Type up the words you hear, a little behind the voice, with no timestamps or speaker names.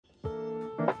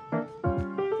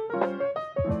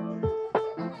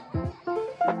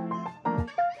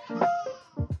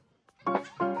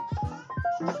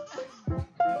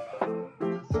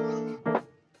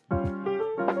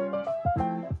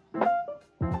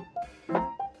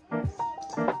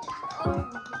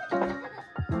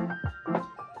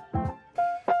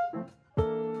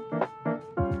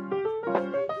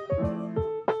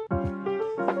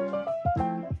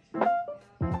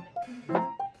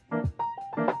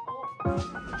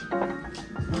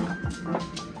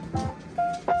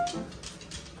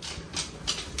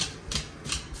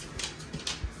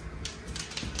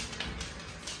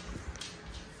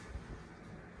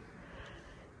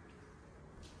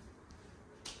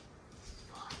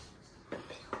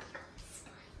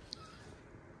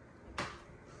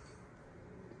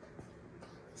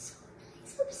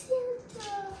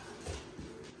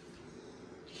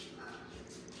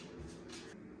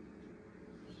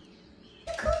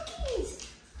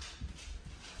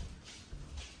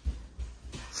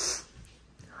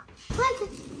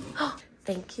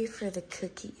Thank you for the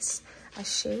cookies. I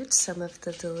shared some of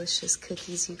the delicious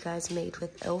cookies you guys made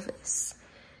with Elvis.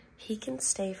 He can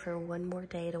stay for one more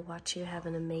day to watch you have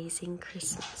an amazing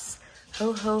Christmas.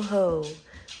 Ho, ho, ho.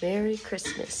 Merry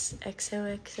Christmas.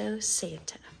 XOXO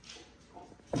Santa.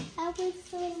 That was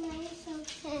so nice of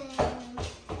him.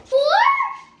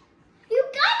 What? You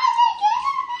got it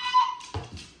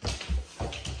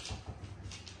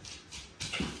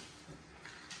again?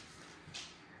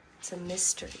 It's a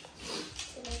mystery.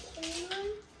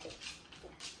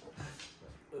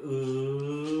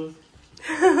 Ooh.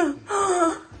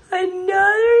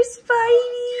 Another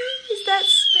Spidey. Is that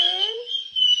Spin?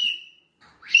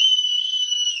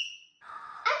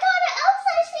 I got an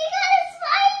Elsa. She got a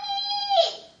Spidey.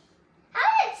 How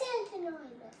did Santa know I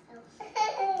got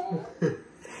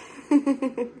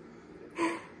Elsa?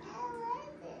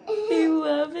 You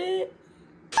love it?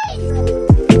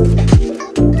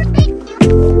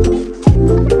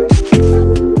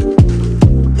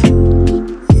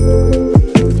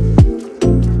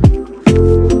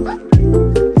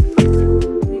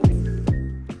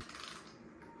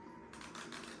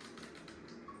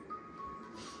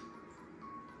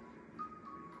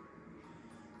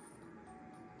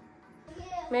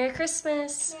 Merry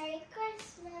Christmas. Merry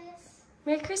Christmas.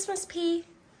 Merry Christmas, P.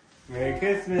 Merry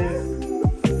Christmas.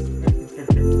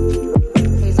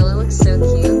 Hazel, it looks so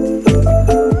cute.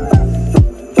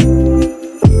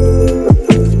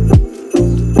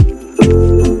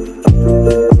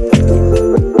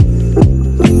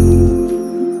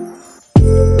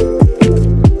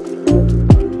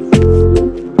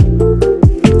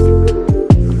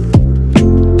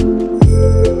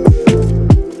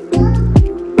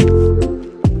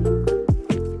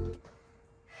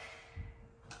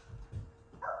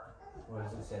 What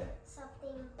does it say?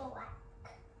 Something black.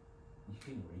 You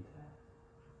can read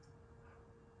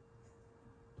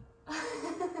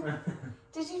that?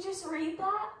 Did you just read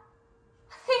that?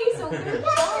 Hazel, good Because it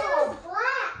job. was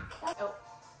black. Oh,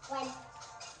 When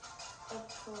a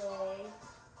play.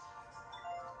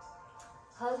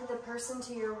 Hug the person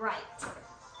to your right.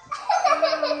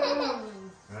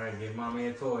 Alright, give mommy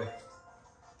a toy.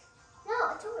 No,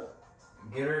 a toy.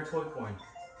 Get her a toy coin.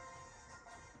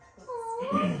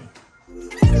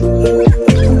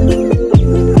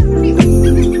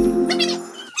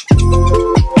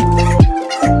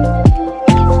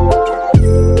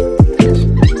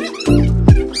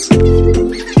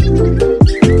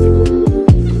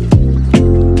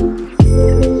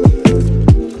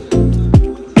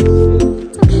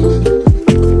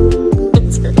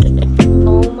 It's okay.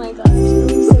 Oh my gosh, you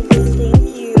look so good.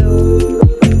 Thank you.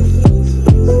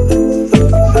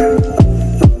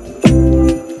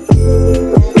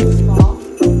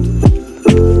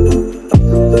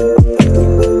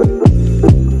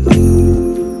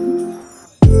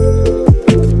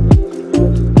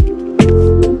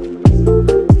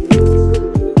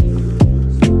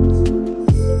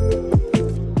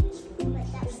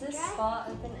 Is this spa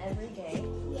open every day?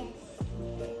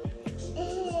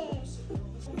 Yes.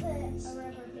 Put a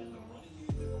rubber band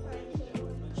right here.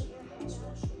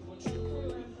 Put your head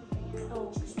up. Put a rubber band.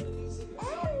 Oh.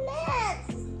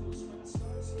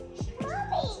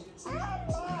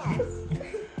 Mommy,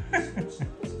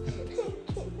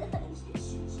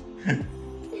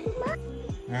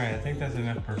 Alright, I think that's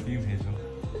enough perfume, Hazel.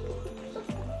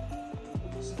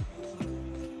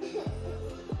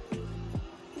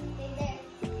 Stay there.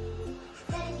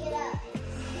 Gotta get up.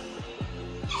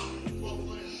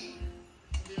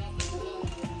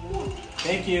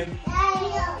 Thank you.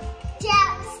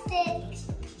 Chapstick.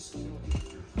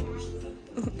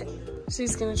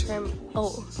 She's gonna try.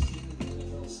 Oh.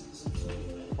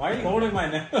 Why are you holding my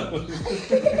nose?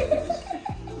 Good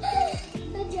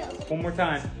job. One more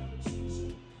time.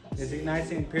 Is it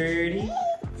nice and pretty?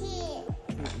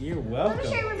 You're welcome. Let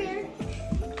me shave your beard.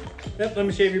 Yep, let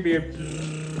me shave your beard.